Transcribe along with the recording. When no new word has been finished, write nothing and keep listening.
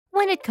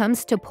When it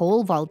comes to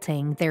pole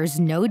vaulting, there's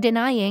no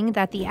denying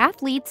that the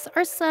athletes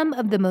are some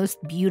of the most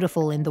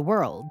beautiful in the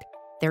world.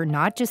 They're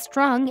not just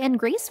strong and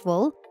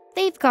graceful,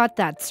 they've got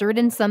that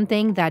certain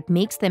something that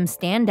makes them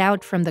stand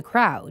out from the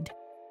crowd.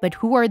 But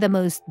who are the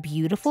most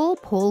beautiful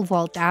pole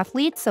vault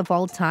athletes of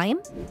all time?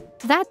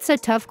 That's a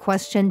tough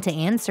question to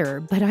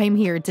answer, but I'm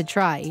here to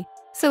try.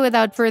 So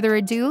without further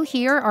ado,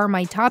 here are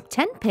my top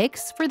 10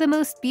 picks for the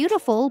most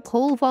beautiful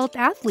pole vault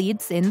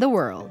athletes in the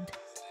world.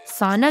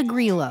 Sana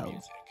Grillo.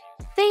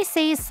 They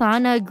say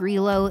Sana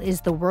Grillo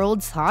is the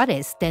world's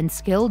hottest and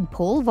skilled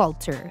pole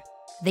vaulter.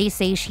 They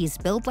say she's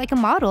built like a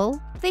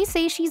model. They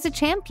say she's a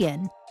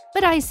champion.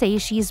 But I say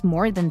she's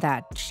more than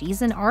that.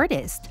 She's an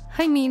artist.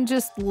 I mean,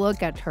 just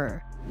look at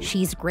her.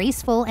 She's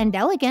graceful and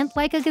elegant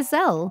like a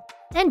gazelle.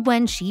 And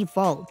when she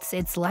vaults,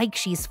 it's like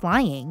she's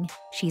flying.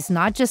 She's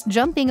not just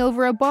jumping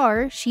over a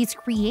bar, she's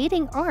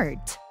creating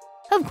art.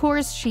 Of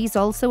course, she's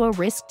also a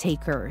risk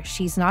taker.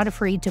 She's not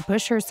afraid to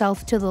push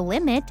herself to the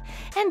limit,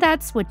 and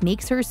that's what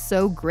makes her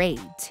so great.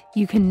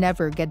 You can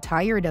never get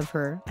tired of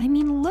her. I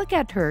mean, look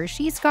at her,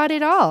 she's got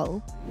it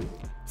all.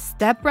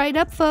 Step right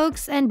up,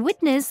 folks, and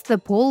witness the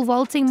pole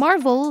vaulting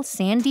marvel,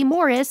 Sandi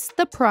Morris,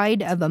 the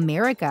pride of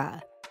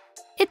America.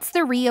 It's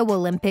the Rio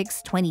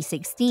Olympics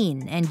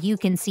 2016, and you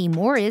can see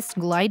Morris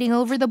gliding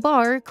over the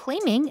bar,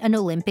 claiming an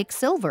Olympic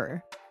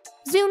silver.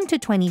 Zoom to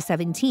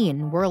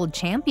 2017 World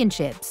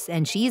Championships,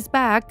 and she's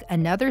back,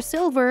 another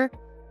silver,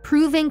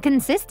 proving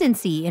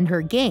consistency in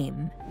her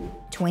game.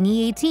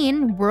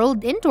 2018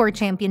 World Indoor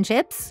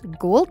Championships,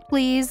 gold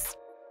please.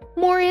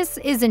 Morris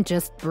isn't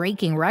just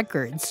breaking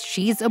records,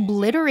 she's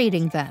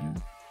obliterating them.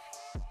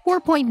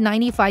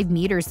 4.95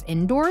 meters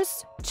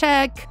indoors?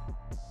 Check.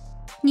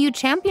 New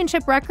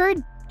championship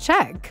record?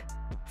 Check.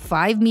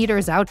 5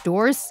 meters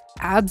outdoors?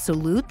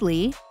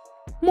 Absolutely.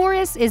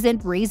 Morris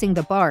isn't raising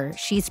the bar,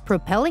 she's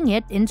propelling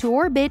it into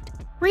orbit,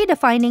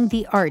 redefining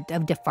the art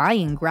of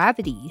defying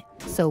gravity.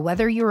 So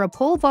whether you're a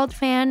pole vault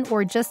fan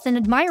or just an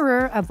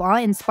admirer of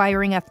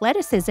awe-inspiring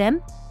athleticism,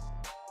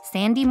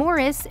 Sandi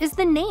Morris is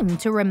the name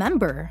to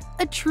remember,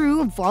 a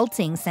true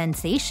vaulting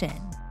sensation.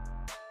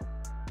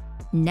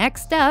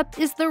 Next up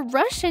is the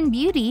Russian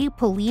beauty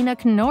Polina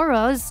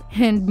Knoroz,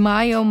 and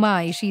my oh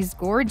my, she's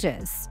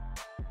gorgeous.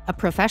 A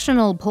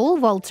professional pole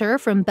vaulter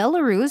from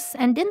Belarus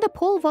and in the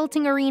pole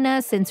vaulting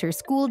arena since her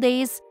school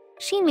days,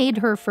 she made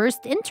her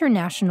first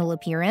international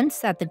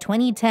appearance at the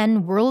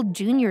 2010 World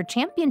Junior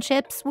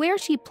Championships where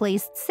she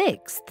placed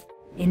 6th.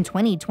 In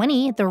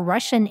 2020, the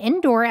Russian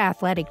Indoor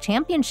Athletic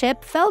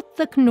Championship felt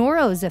the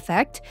Knoroz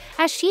effect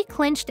as she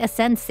clinched a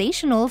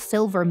sensational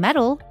silver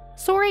medal,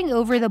 soaring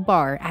over the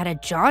bar at a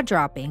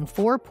jaw-dropping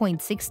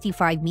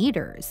 4.65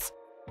 meters.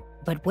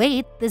 But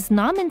wait, the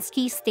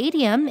Znamensky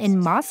Stadium in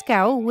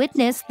Moscow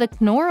witnessed the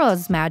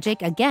Knoroz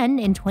magic again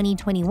in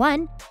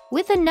 2021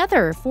 with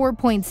another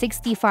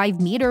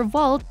 4.65-meter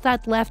vault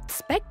that left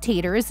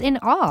spectators in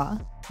awe.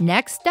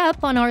 Next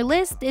up on our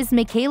list is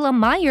Michaela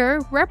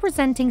Meijer,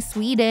 representing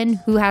Sweden,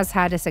 who has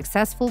had a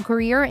successful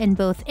career in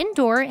both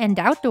indoor and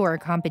outdoor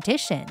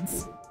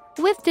competitions.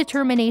 With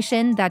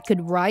determination that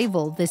could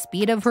rival the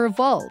speed of her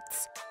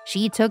vaults,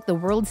 she took the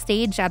world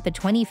stage at the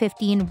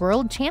 2015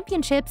 World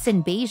Championships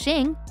in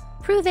Beijing,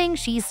 proving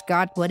she's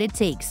got what it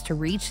takes to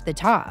reach the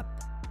top.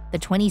 The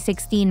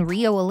 2016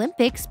 Rio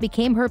Olympics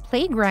became her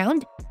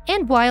playground,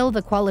 and while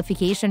the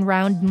qualification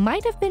round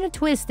might have been a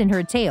twist in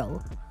her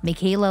tail,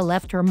 Michaela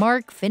left her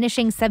mark,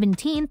 finishing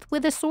 17th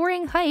with a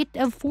soaring height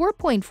of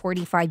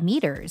 4.45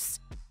 meters.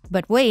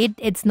 But wait,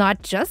 it's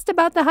not just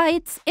about the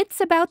heights,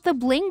 it's about the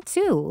bling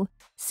too.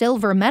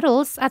 Silver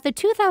medals at the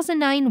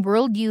 2009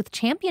 World Youth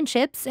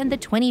Championships and the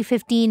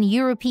 2015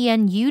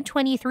 European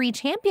U23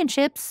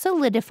 Championships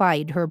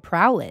solidified her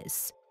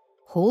prowess.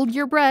 Hold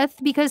your breath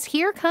because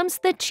here comes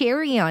the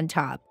cherry on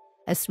top.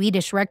 A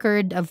Swedish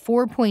record of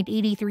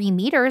 4.83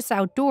 meters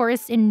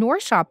outdoors in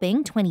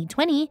Norrköping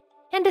 2020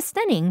 and a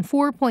stunning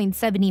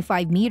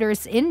 4.75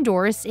 meters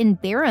indoors in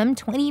Bærum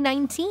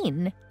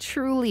 2019.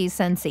 Truly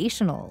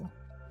sensational.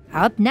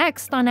 Up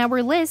next on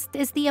our list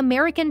is the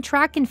American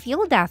track and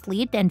field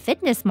athlete and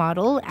fitness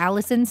model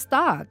Allison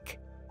Stokke.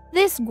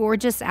 This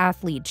gorgeous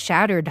athlete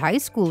shattered high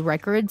school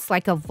records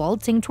like a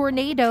vaulting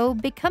tornado,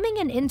 becoming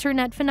an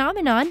internet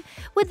phenomenon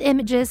with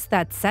images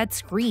that set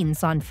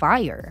screens on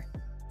fire.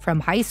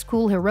 From high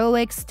school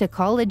heroics to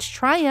college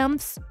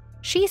triumphs,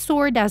 she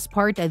soared as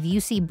part of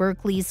UC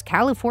Berkeley's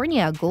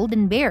California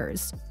Golden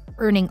Bears,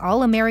 earning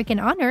All-American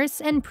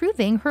honors and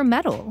proving her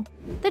mettle.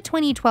 The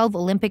 2012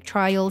 Olympic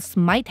trials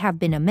might have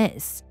been a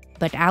miss,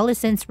 but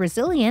Allison's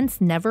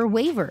resilience never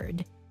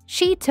wavered.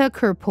 She took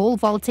her pole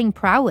vaulting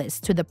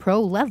prowess to the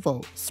pro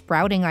level,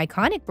 sprouting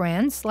iconic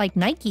brands like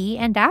Nike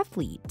and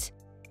Athlete.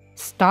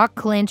 Stokke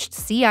clinched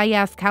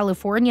CIF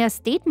California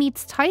state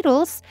meets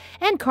titles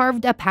and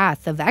carved a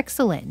path of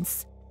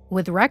excellence.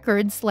 With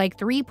records like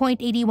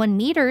 3.81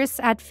 meters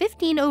at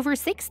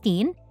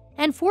 15/16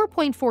 and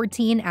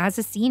 4.14 as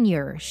a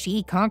senior,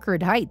 she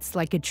conquered heights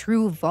like a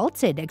true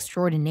vaulted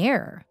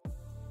extraordinaire.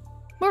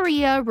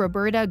 Maria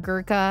Roberta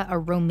Gherca, a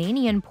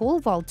Romanian pole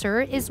vaulter,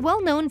 is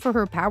well known for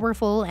her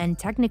powerful and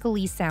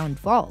technically sound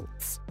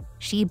vaults.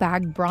 She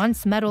bagged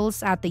bronze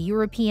medals at the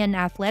European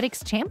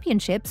Athletics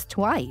Championships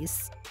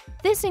twice.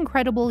 This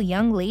incredible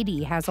young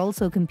lady has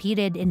also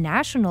competed in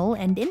national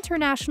and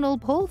international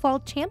pole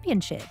vault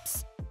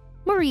championships.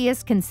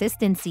 Maria's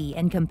consistency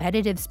and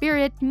competitive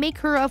spirit make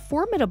her a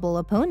formidable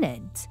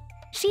opponent.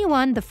 She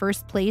won the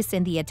first place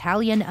in the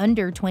Italian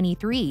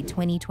Under-23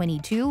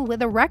 2022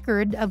 with a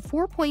record of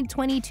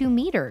 4.22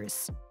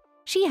 meters.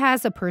 She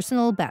has a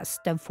personal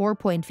best of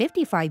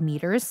 4.55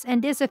 meters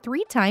and is a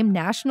three-time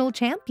national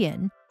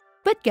champion.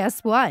 But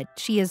guess what?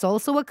 She is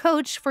also a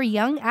coach for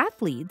young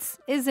athletes.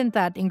 Isn't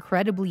that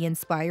incredibly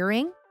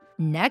inspiring?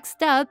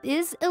 Next up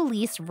is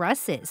Elise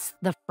Russis,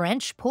 the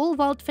French pole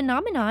vault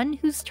phenomenon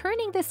who's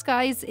turning the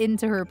skies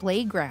into her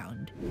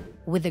playground.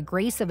 With the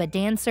grace of a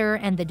dancer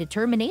and the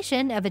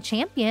determination of a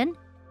champion,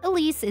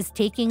 Elise is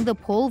taking the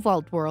pole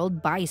vault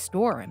world by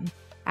storm.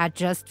 At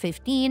just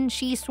 15,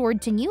 she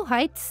soared to new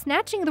heights,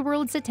 snatching the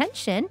world's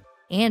attention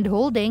and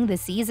holding the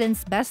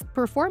season's best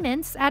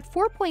performance at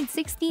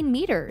 4.16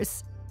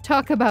 meters.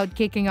 Talk about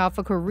kicking off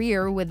a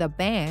career with a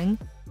bang.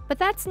 But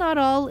that's not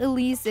all.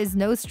 Elise is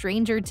no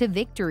stranger to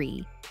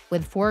victory.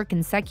 With 4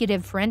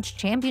 consecutive French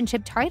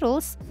championship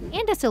titles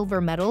and a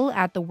silver medal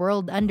at the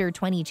World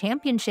Under-20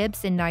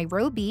 Championships in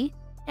Nairobi,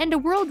 and a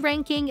world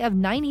ranking of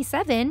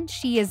 97,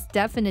 she is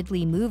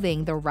definitely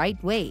moving the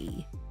right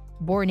way.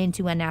 Born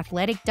into an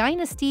athletic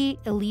dynasty,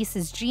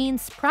 Elise's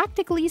genes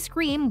practically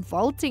scream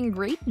vaulting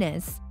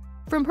greatness.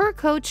 From her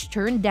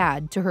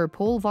coach-turned-dad to her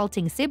pole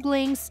vaulting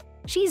siblings,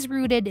 she's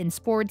rooted in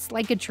sports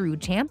like a true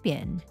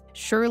champion.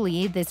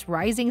 Surely, this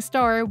rising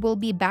star will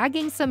be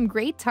bagging some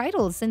great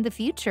titles in the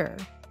future.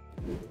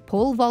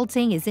 Pole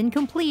vaulting is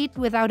incomplete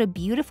without a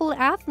beautiful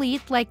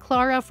athlete like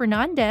Clara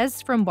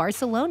Fernandes from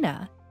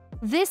Barcelona.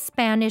 This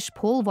Spanish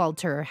pole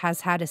vaulter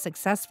has had a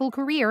successful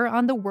career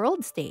on the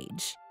world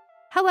stage.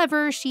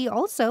 However, she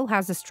also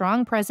has a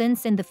strong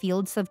presence in the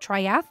fields of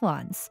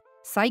triathlons,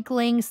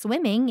 cycling,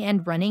 swimming,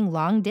 and running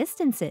long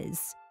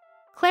distances.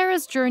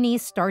 Clara's journey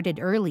started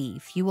early,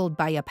 fueled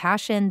by a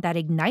passion that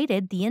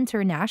ignited the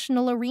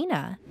international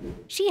arena.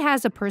 She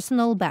has a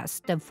personal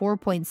best of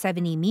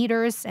 4.70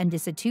 meters and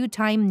is a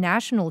 2-time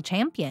national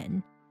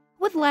champion.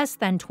 With less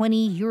than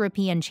 20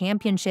 European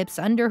championships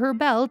under her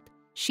belt,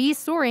 she's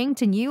soaring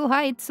to new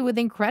heights with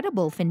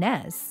incredible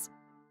finesse.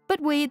 But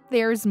wait,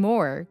 there's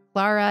more.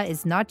 Clara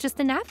is not just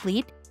an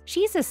athlete,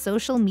 she's a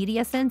social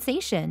media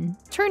sensation,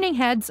 turning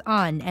heads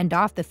on and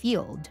off the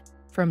field.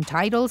 From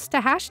titles to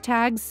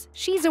hashtags,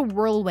 she's a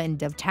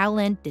whirlwind of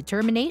talent,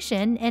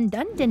 determination, and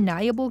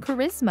undeniable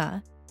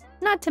charisma.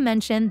 Not to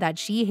mention that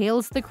she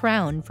hails the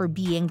crown for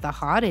being the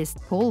hottest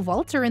pole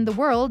vaulter in the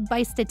world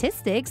by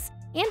statistics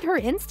and her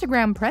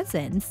Instagram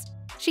presence.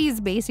 She's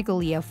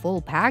basically a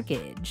full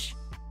package.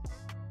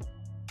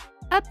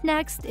 Up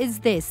next is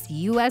this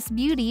US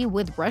beauty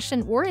with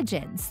Russian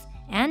origins,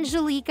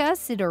 Angelica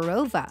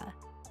Sidorova.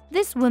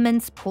 This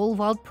woman's pole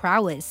vault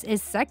prowess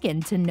is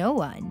second to no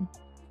one.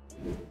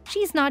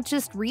 She's not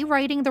just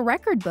rewriting the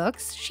record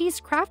books, she's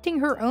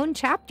crafting her own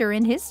chapter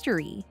in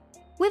history.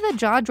 With a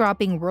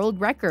jaw-dropping world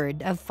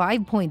record of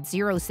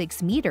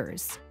 5.06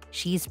 meters,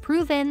 she's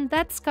proven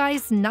that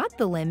sky's not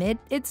the limit,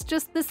 it's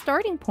just the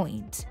starting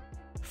point.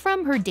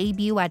 From her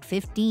debut at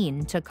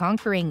 15 to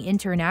conquering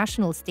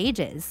international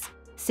stages,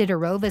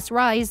 Sidorova's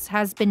rise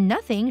has been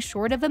nothing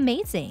short of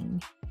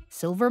amazing.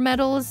 Silver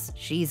medals?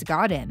 She's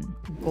got him.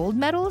 Gold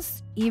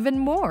medals? Even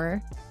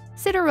more.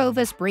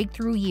 Sidorova's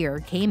breakthrough year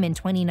came in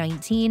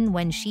 2019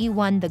 when she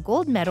won the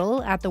gold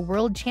medal at the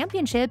World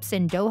Championships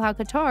in Doha,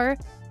 Qatar,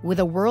 with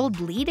a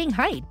world-leading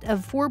height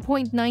of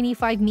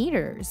 4.95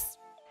 meters.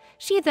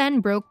 She then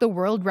broke the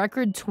world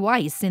record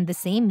twice in the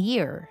same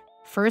year,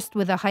 first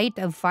with a height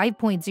of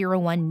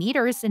 5.01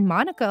 meters in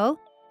Monaco,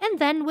 and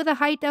then with a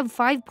height of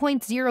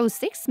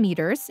 5.06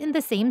 meters in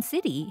the same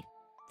city.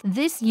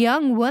 This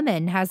young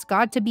woman has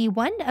got to be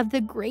one of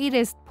the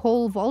greatest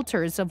pole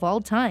vaulters of all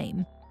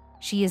time.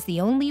 She is the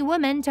only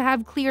woman to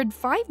have cleared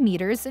 5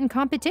 meters in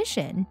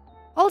competition.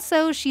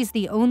 Also, she's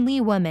the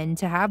only woman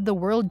to have the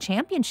World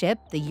Championship,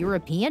 the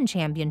European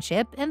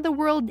Championship, and the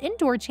World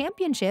Indoor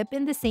Championship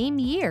in the same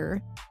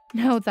year.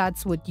 Now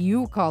that's what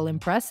you call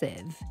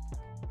impressive.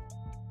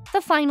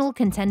 The final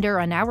contender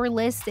on our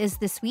list is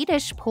the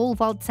Swedish pole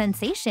vault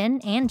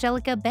sensation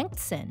Angelica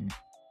Bengtsson.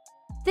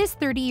 This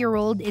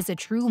 30-year-old is a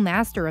true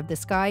master of the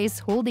skies,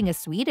 holding a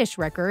Swedish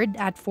record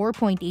at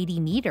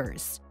 4.80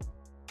 meters.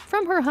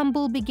 From her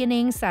humble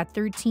beginnings at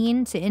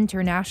 13 to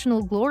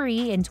international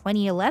glory in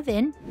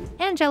 2011,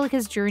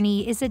 Angelica's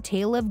journey is a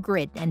tale of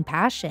grit and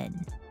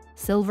passion.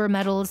 Silver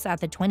medals at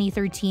the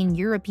 2013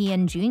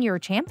 European Junior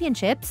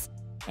Championships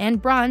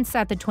and bronze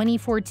at the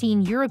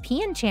 2014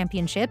 European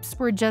Championships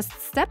were just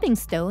stepping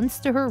stones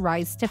to her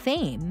rise to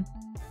fame.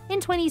 In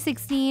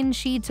 2016,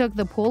 she took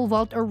the pole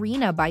vault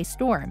arena by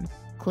storm,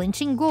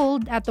 clinching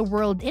gold at the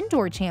World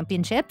Indoor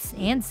Championships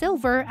and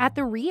silver at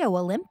the Rio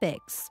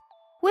Olympics.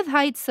 With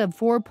heights of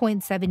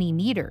 4.70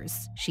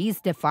 meters,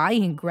 she's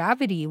defying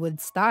gravity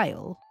with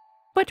style.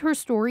 But her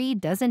story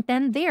doesn't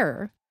end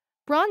there.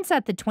 Bronze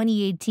at the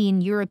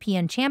 2018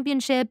 European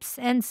Championships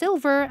and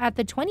silver at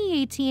the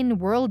 2018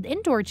 World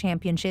Indoor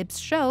Championships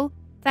show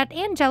that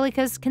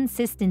Angelica's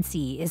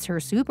consistency is her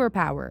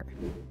superpower.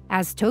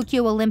 As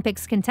Tokyo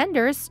Olympics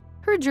contenders,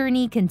 her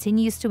journey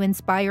continues to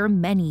inspire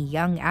many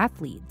young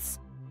athletes.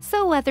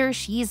 So whether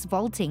she's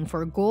vaulting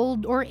for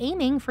gold or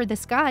aiming for the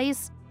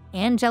skies,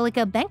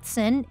 Angelica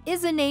Bengtsson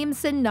is a name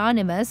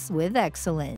synonymous with excellence.